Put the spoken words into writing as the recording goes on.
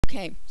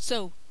Okay,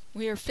 so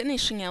we are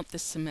finishing out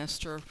this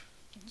semester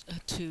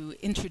to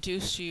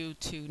introduce you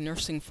to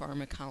nursing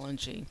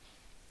pharmacology.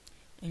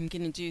 I'm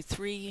going to do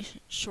 3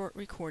 short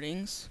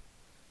recordings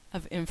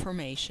of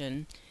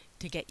information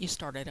to get you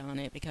started on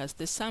it, because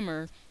this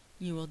summer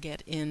you will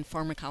get in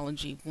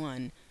Pharmacology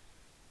 1.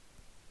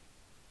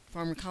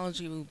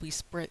 Pharmacology will be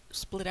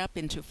split up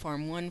into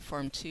Pharm 1,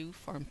 Pharm 2,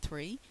 Pharm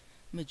 3.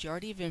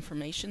 Majority of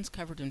information is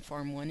covered in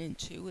Pharm 1 and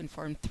 2, and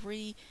Pharm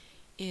 3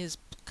 is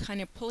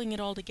kind of pulling it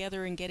all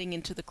together and getting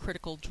into the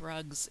critical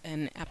drugs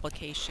and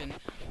application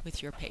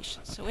with your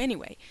patients. So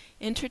anyway,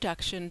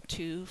 introduction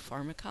to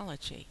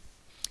pharmacology.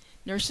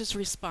 Nurse's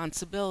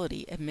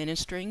responsibility: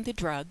 administering the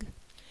drug,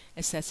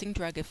 assessing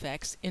drug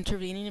effects,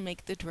 intervening to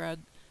make the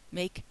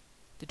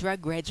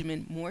drug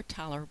regimen more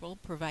tolerable,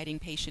 providing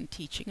patient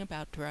teaching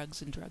about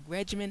drugs and drug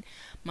regimen,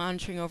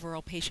 monitoring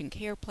overall patient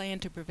care plan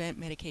to prevent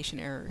medication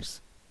errors.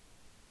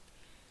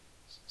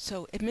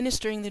 So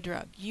administering the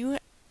drug.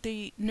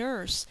 The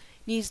nurse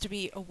needs to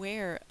be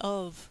aware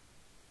of,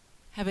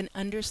 have an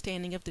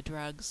understanding of the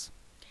drugs,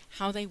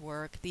 how they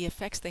work, the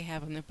effects they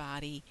have on the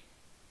body,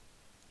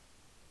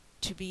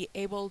 to be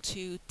able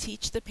to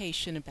teach the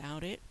patient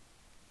about it,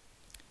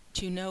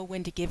 to know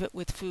when to give it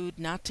with food,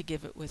 not to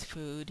give it with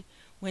food,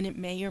 when it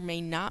may or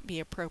may not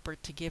be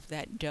appropriate to give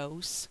that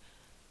dose,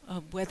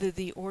 whether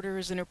the order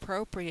is an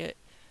appropriate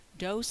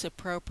dose,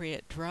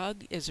 appropriate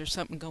drug. Is there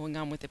something going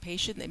on with the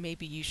patient that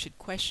maybe you should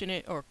question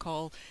it or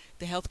call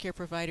the healthcare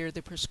provider,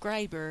 the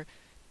prescriber,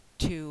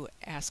 to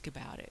ask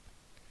about it.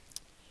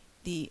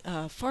 The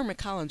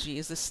pharmacology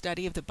is the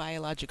study of the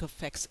biological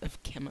effects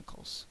of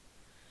chemicals.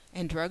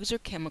 And drugs are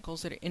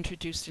chemicals that are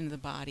introduced into the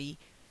body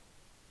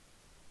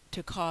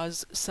to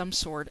cause some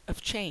sort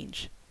of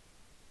change.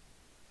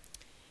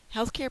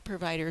 Healthcare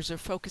providers are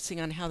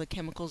focusing on how the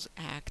chemicals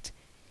act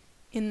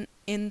in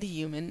the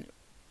human,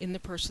 in the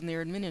person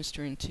they're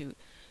administering to.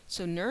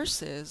 So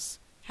nurses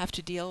have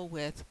to deal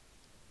with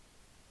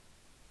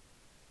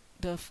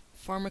the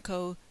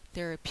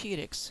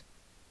pharmacotherapeutics,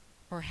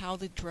 or how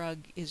the drug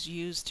is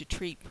used to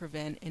treat,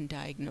 prevent, and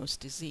diagnose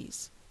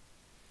disease.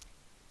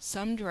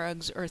 Some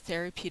drugs are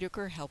therapeutic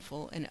or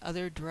helpful, and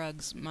other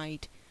drugs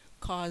might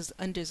cause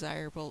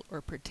undesirable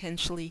or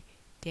potentially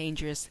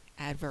dangerous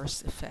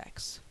adverse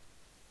effects.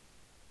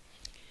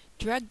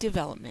 Drug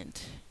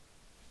development.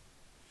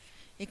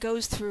 It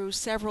goes through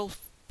several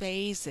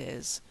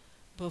phases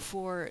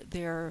before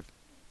the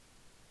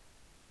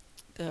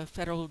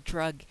Federal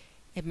Drug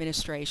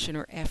Administration,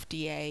 or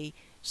FDA,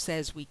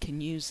 says we can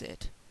use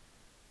it.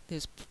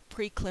 There's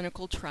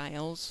preclinical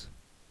trials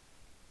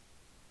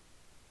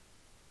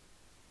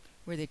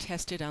where they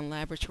test it on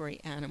laboratory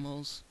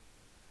animals.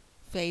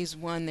 Phase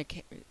 1,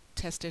 they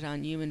tested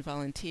on human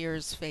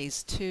volunteers.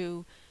 Phase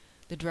 2,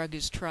 the drug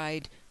is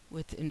tried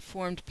with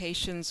informed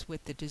patients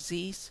with the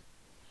disease.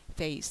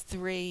 Phase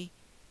 3,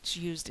 it's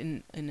used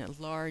in a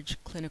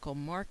large clinical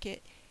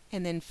market.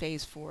 And then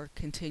Phase 4,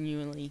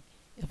 continually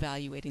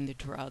evaluating the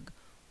drug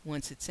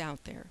once it's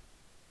out there.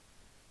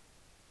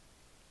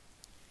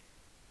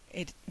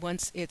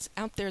 Once it's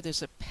out there,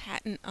 there's a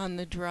patent on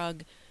the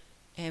drug,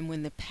 and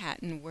when the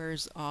patent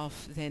wears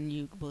off, then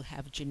you will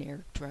have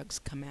generic drugs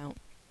come out.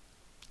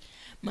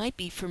 Might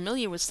be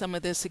familiar with some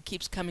of this. It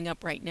keeps coming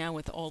up right now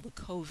with all the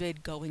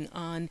COVID going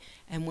on,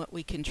 and what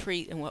we can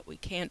treat and what we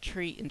can't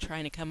treat, and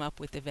trying to come up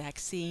with the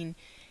vaccine,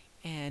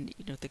 and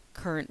the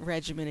current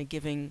regimen of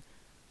giving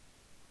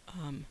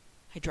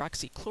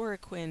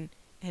hydroxychloroquine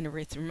and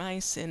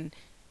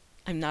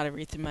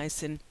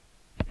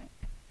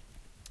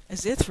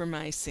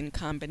azithromycin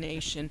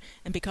combination.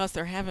 And because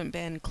there haven't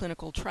been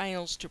clinical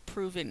trials to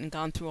prove it and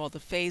gone through all the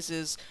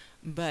phases,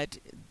 but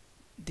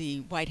the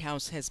White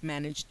House has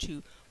managed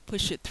to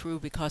push it through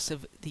because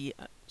of the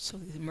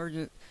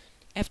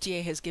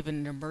FDA has given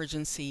an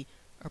emergency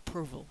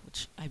approval,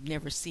 which I've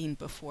never seen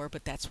before,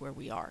 but that's where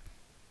we are.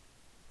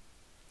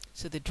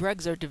 So the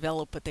drugs are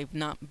developed, but they've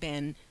not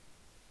been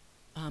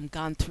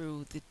gone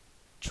through the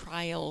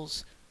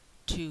trials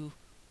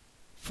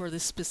for the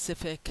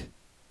specific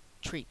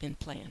treatment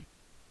plan.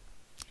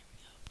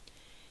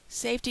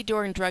 Safety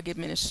during drug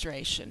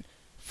administration.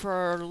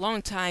 For a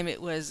long time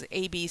it was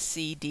A, B,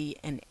 C, D,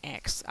 and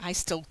X. I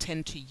still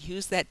tend to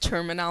use that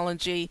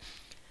terminology.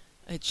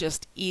 It's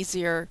just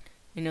easier.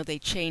 They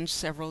changed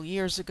several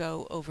years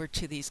ago over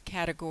to these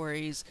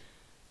categories.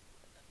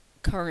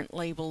 Current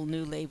label,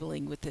 new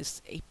labeling with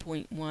this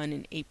 8.1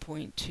 and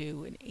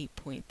 8.2 and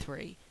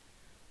 8.3.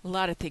 A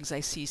lot of things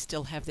I see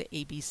still have the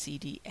A, B, C,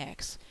 D,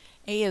 X.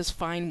 A is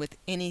fine with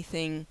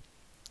anything.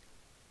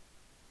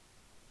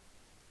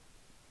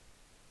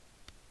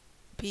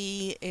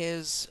 B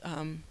is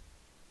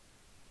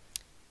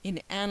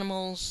in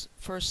animals,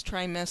 first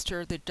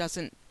trimester, there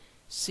doesn't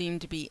seem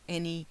to be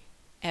any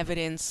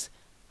evidence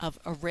of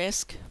a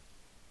risk.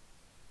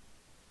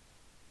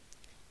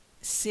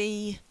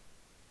 C,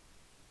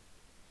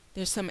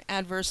 there's some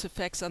adverse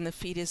effects on the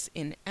fetus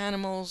in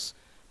animals,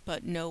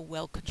 but no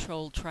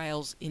well-controlled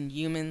trials in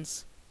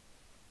humans.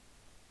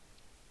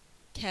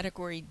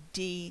 Category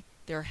D,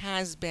 there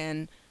has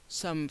been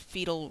some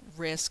fetal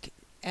risk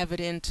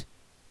evident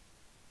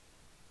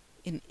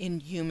in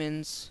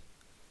humans,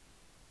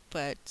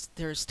 but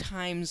there's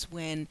times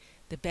when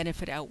the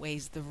benefit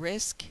outweighs the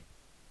risk.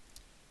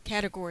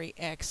 Category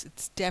X,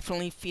 it's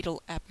definitely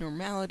fetal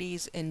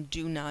abnormalities and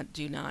do not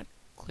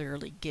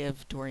clearly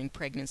give during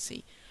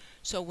pregnancy.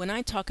 So when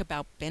I talk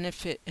about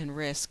benefit and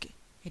risk,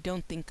 I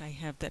don't think I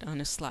have that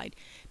on a slide.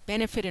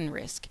 Benefit and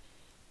risk.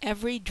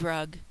 Every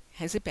drug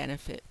has a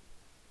benefit,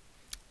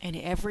 and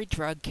every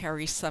drug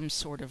carries some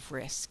sort of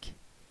risk.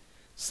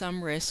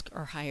 Some risks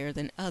are higher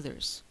than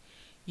others.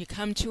 You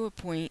come to a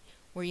point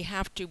where you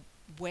have to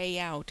weigh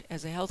out,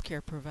 as a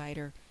healthcare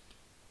provider,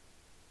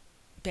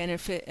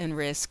 benefit and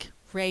risk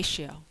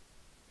ratio.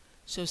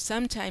 So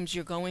sometimes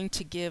you're going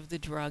to give the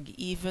drug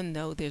even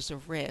though there's a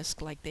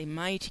risk, like they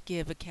might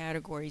give a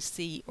category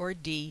C or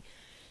D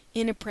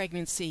in a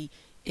pregnancy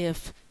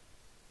if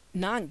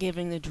not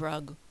giving the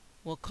drug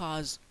will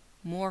cause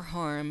more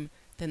harm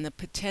than the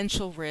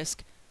potential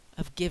risk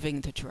of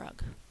giving the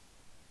drug.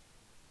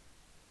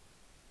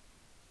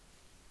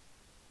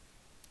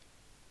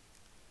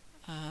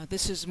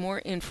 This is more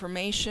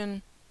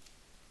information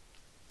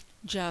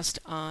just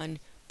on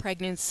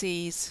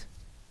pregnancies,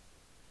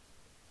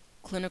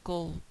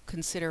 clinical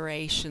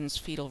considerations,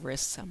 fetal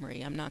risk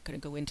summary. I'm not going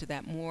to go into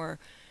that more.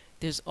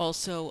 There's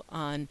also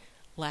on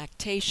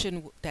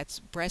lactation,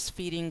 that's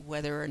breastfeeding,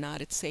 whether or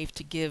not it's safe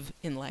to give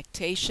in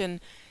lactation.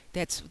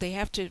 They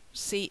have to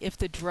see if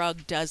the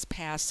drug does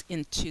pass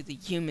into the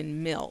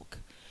human milk.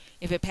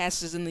 If it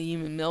passes in the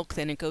human milk,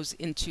 then it goes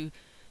into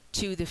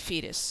the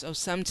fetus. So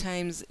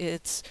sometimes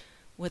it's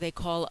what they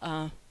call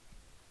a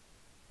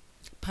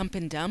pump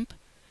and dump.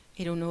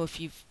 I don't know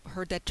if you've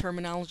heard that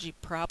terminology,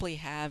 probably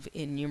have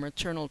in your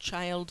maternal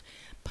child,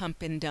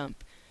 pump and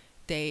dump.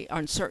 They,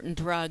 on certain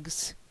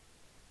drugs,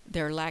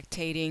 they're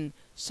lactating,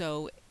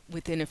 so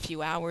within a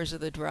few hours of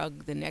the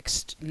drug, the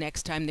next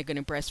time they're going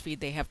to breastfeed,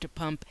 they have to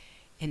pump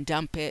and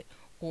dump it,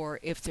 or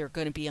if they're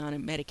going to be on a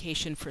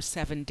medication for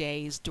 7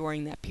 days,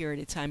 during that period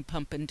of time,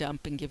 pump and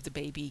dump and give the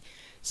baby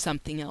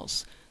something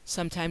else.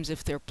 Sometimes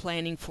if they're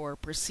planning for a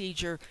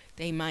procedure,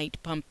 they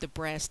might pump the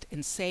breast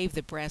and save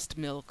the breast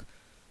milk,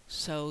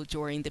 so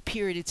during the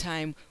period of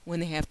time when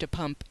they have to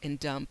pump and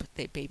dump,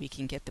 the baby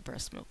can get the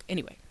breast milk.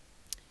 Anyway,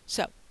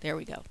 so there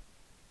we go.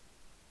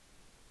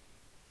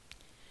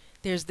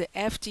 There's the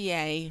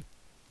FDA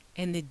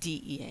and the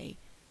DEA.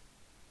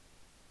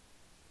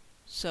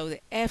 So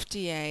the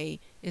FDA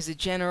is the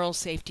General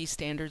Safety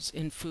Standards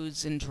in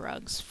Foods and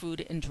Drugs,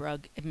 Food and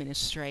Drug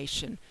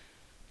Administration.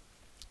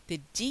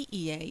 The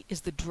DEA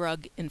is the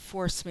Drug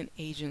Enforcement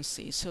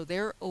Agency, so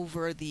they're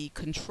over the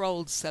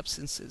controlled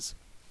substances,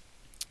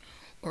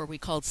 or we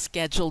call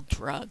scheduled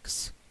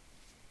drugs.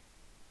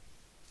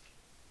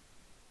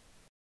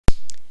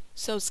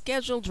 So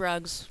scheduled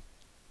drugs,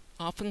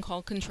 often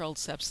called controlled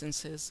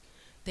substances,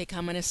 they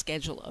come in a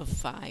schedule of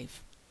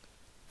 5.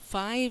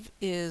 5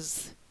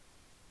 is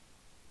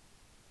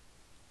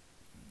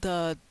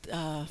the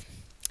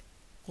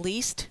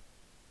least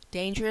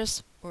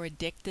dangerous or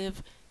addictive.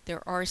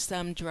 There are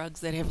some drugs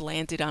that have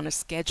landed on a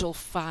Schedule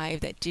 5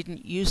 that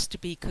didn't used to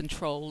be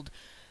controlled.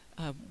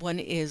 One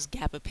is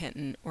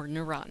gabapentin or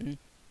Neurontin.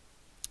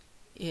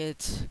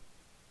 It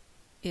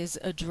is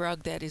a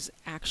drug that is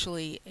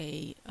actually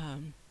a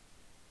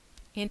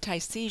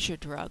anti-seizure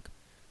drug,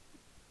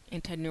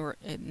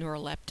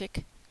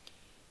 anti-neuroleptic,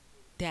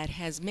 that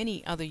has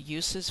many other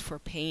uses for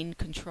pain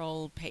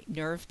control,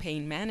 nerve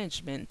pain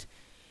management,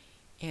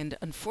 and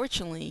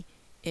unfortunately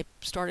it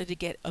started to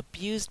get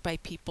abused by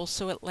people,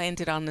 so it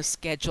landed on the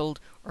scheduled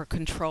or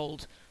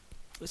controlled,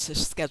 which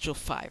is Schedule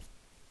 5.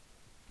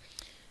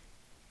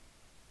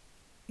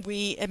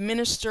 We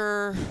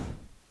administer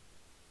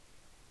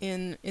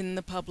in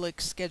the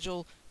public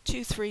Schedule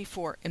 2, 3,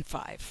 4, and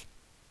 5.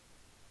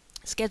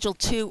 Schedule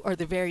 2 are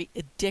the very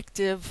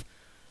addictive,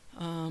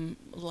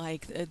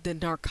 like the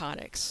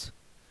narcotics.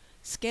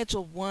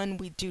 Schedule 1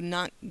 we do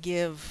not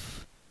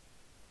give.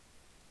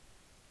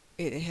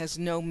 It has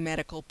no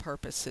medical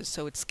purposes,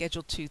 so it's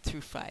Schedule 2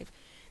 through 5.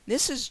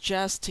 This is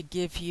just to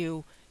give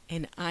you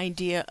an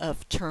idea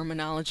of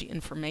terminology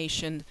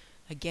information.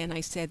 Again,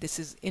 I said this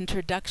is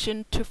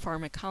Introduction to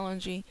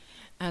Pharmacology.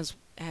 As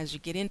you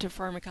get into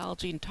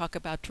pharmacology and talk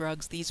about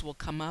drugs, these will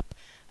come up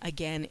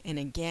again and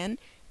again,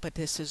 but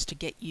this is to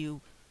get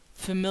you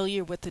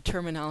familiar with the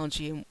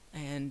terminology,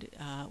 and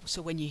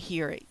so when you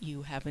hear it,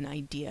 you have an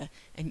idea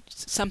and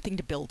something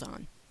to build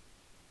on.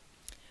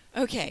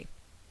 Okay.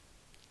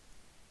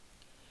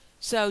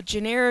 So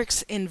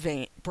generics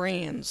and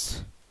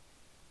brands.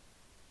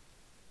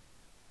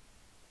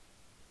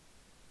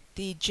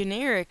 The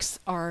generics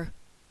are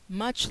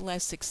much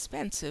less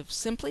expensive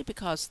simply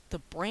because the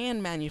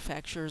brand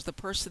manufacturers, the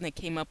person that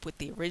came up with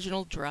the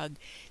original drug,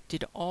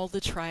 did all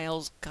the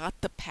trials, got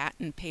the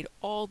patent, paid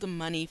all the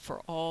money for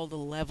all the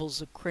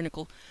levels of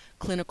clinical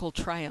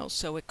trials,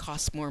 so it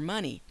costs more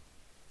money.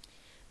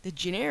 The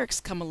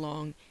generics come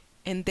along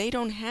and they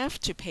don't have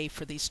to pay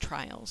for these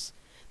trials.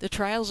 The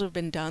trials have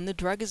been done, the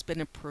drug has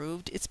been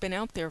approved, it's been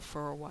out there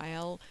for a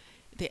while,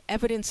 the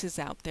evidence is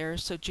out there,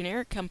 so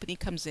generic company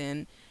comes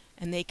in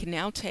and they can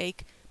now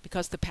take,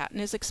 because the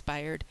patent is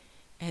expired,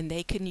 and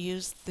they can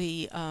use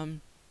the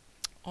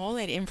all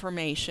that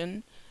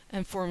information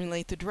and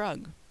formulate the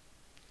drug.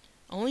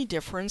 Only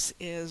difference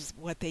is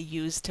what they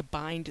use to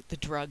bind the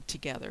drug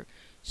together.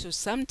 So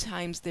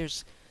sometimes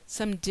there's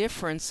some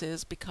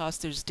differences because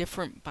there's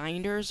different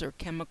binders or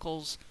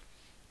chemicals,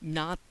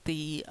 not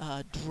the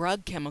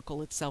drug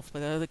chemical itself,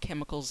 but other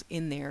chemicals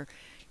in there,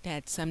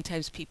 that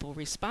sometimes people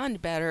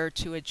respond better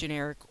to a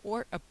generic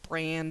or a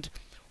brand,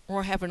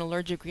 or have an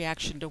allergic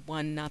reaction to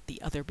one, not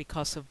the other,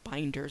 because of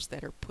binders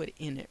that are put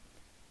in it.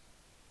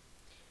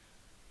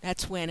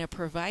 That's when a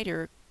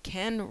provider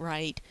can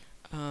write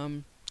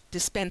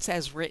dispense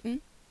as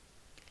written.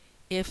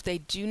 If they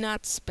do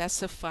not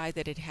specify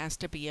that it has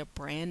to be a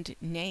brand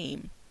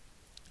name,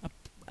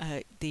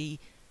 the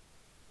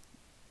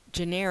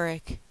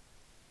generic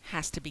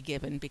has to be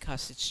given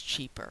because it's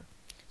cheaper.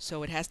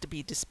 So it has to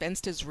be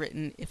dispensed as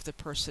written if the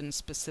person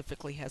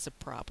specifically has a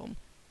problem.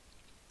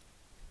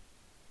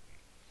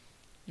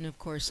 And of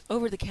course,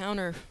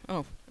 over-the-counter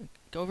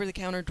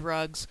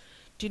drugs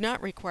do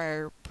not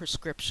require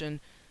prescription,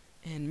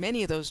 and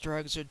many of those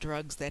drugs are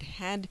drugs that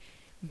had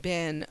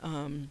been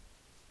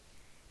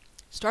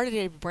started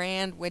a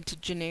brand, went to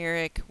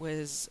generic,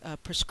 was a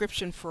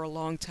prescription for a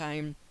long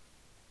time,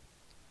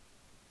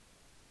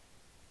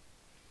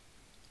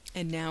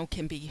 and now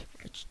can be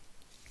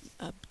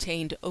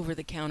obtained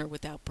over-the-counter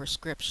without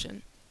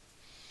prescription.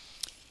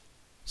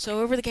 So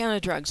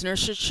over-the-counter drugs.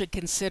 Nurses should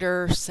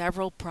consider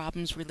several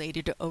problems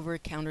related to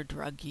over-the-counter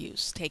drug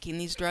use. Taking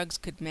these drugs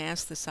could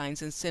mask the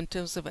signs and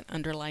symptoms of an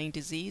underlying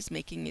disease,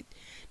 making it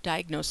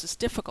diagnosis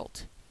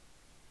difficult.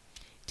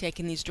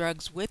 Taking these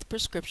drugs with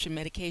prescription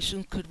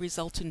medication could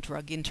result in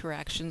drug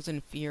interactions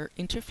and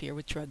interfere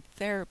with drug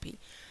therapy.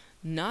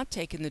 Not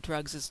taking the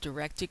drugs as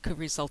directed could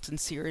result in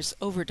serious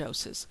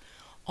overdoses.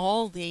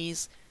 All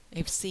these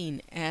I've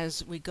seen.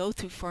 As we go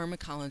through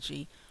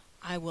pharmacology,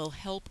 I will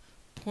help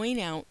point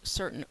out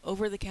certain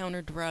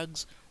over-the-counter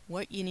drugs,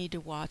 what you need to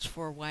watch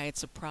for, why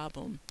it's a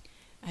problem.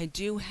 I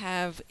do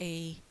have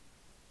a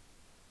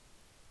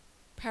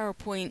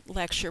PowerPoint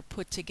lecture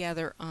put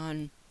together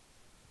on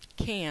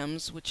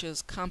CAMs, which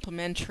is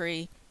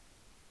complementary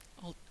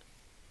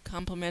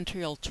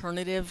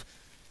alternative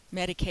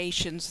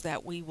medications,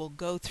 that we will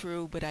go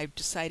through, but I've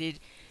decided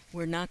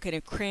we're not going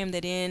to cram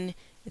that in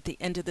at the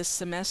end of this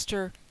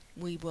semester.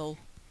 We will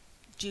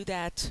do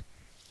that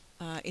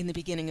in the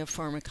beginning of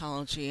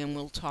pharmacology, and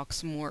we'll talk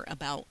some more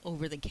about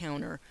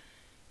over-the-counter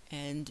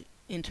and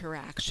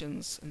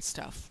interactions and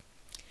stuff.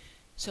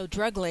 So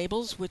drug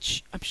labels,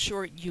 which I'm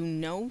sure you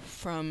know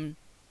from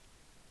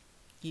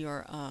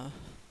your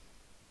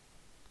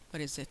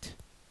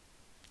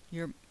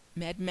your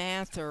med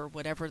math or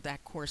whatever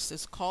that course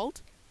is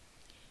called,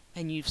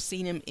 and you've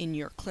seen them in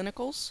your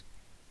clinicals.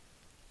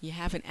 You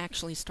haven't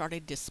actually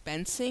started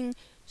dispensing,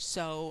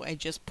 so I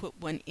just put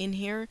one in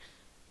here.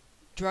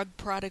 Drug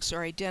products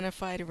are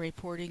identified and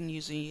reported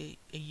using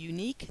a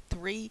unique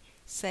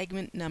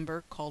 3-segment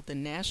number called the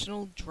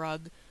National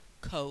Drug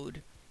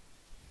Code,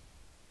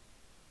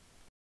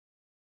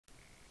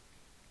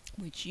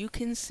 which you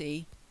can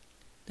see.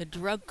 The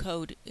drug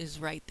code is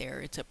right there.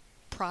 It's a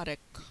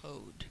product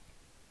code.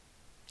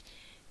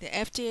 The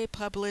FDA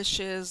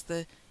publishes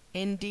the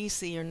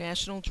NDC, or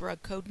National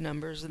Drug Code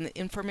numbers, and the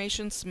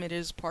information submitted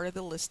is part of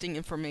the listing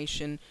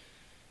information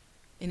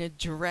in a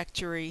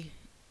directory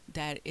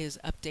that is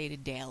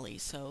updated daily,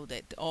 so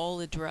that all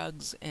the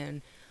drugs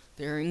and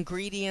their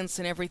ingredients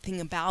and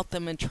everything about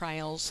them and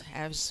trials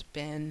has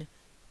been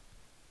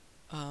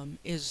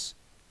is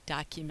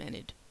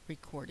documented,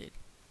 recorded.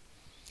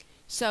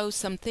 So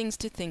some things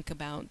to think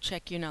about.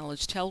 Check your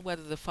knowledge. Tell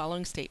whether the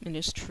following statement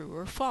is true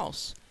or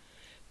false.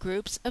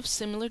 Groups of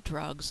similar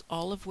drugs,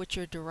 all of which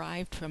are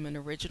derived from an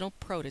original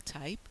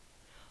prototype,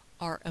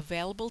 are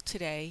available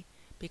today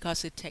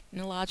because of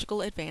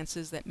technological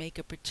advances that make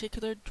a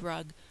particular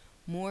drug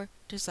more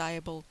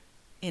desirable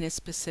in a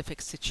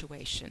specific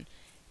situation.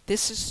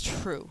 This is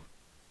true.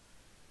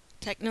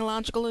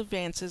 Technological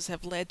advances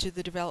have led to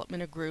the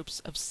development of groups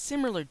of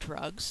similar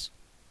drugs,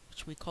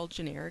 which we call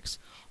generics,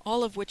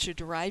 all of which are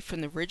derived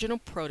from the original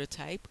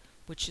prototype,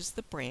 which is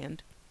the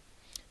brand,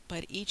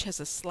 but each has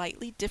a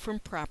slightly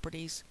different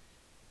properties,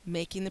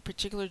 making the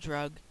particular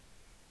drug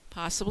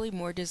possibly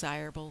more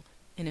desirable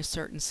in a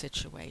certain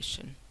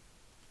situation.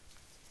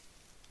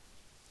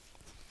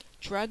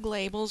 Drug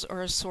labels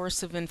are a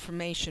source of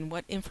information.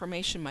 What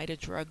information might a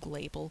drug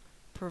label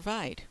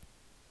provide?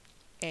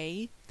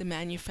 A, the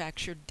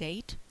manufacture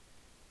date.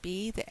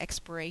 B, the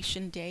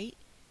expiration date.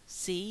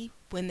 C,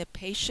 when the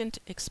patient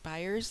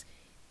expires.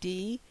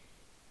 D,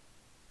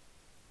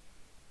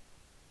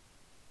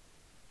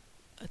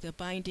 the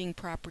binding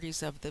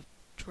properties of the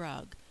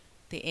drug.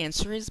 The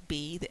answer is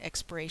B, the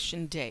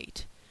expiration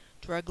date.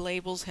 Drug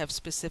labels have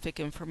specific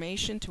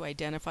information to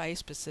identify a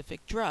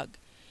specific drug.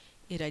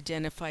 It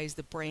identifies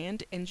the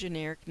brand and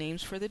generic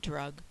names for the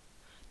drug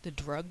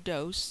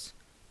dose,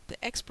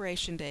 the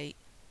expiration date,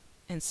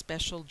 and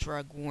special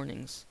drug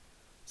warnings.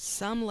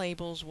 Some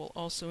labels will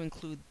also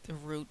include the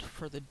route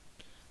for the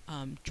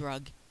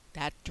drug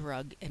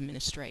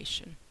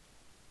administration.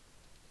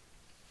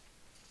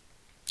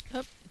 Oh,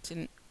 it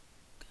didn't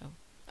go.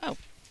 Oh,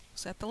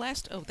 was that the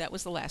last? Oh, that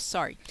was the last.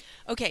 Sorry.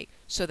 Okay,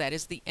 so that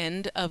is the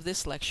end of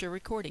this lecture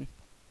recording.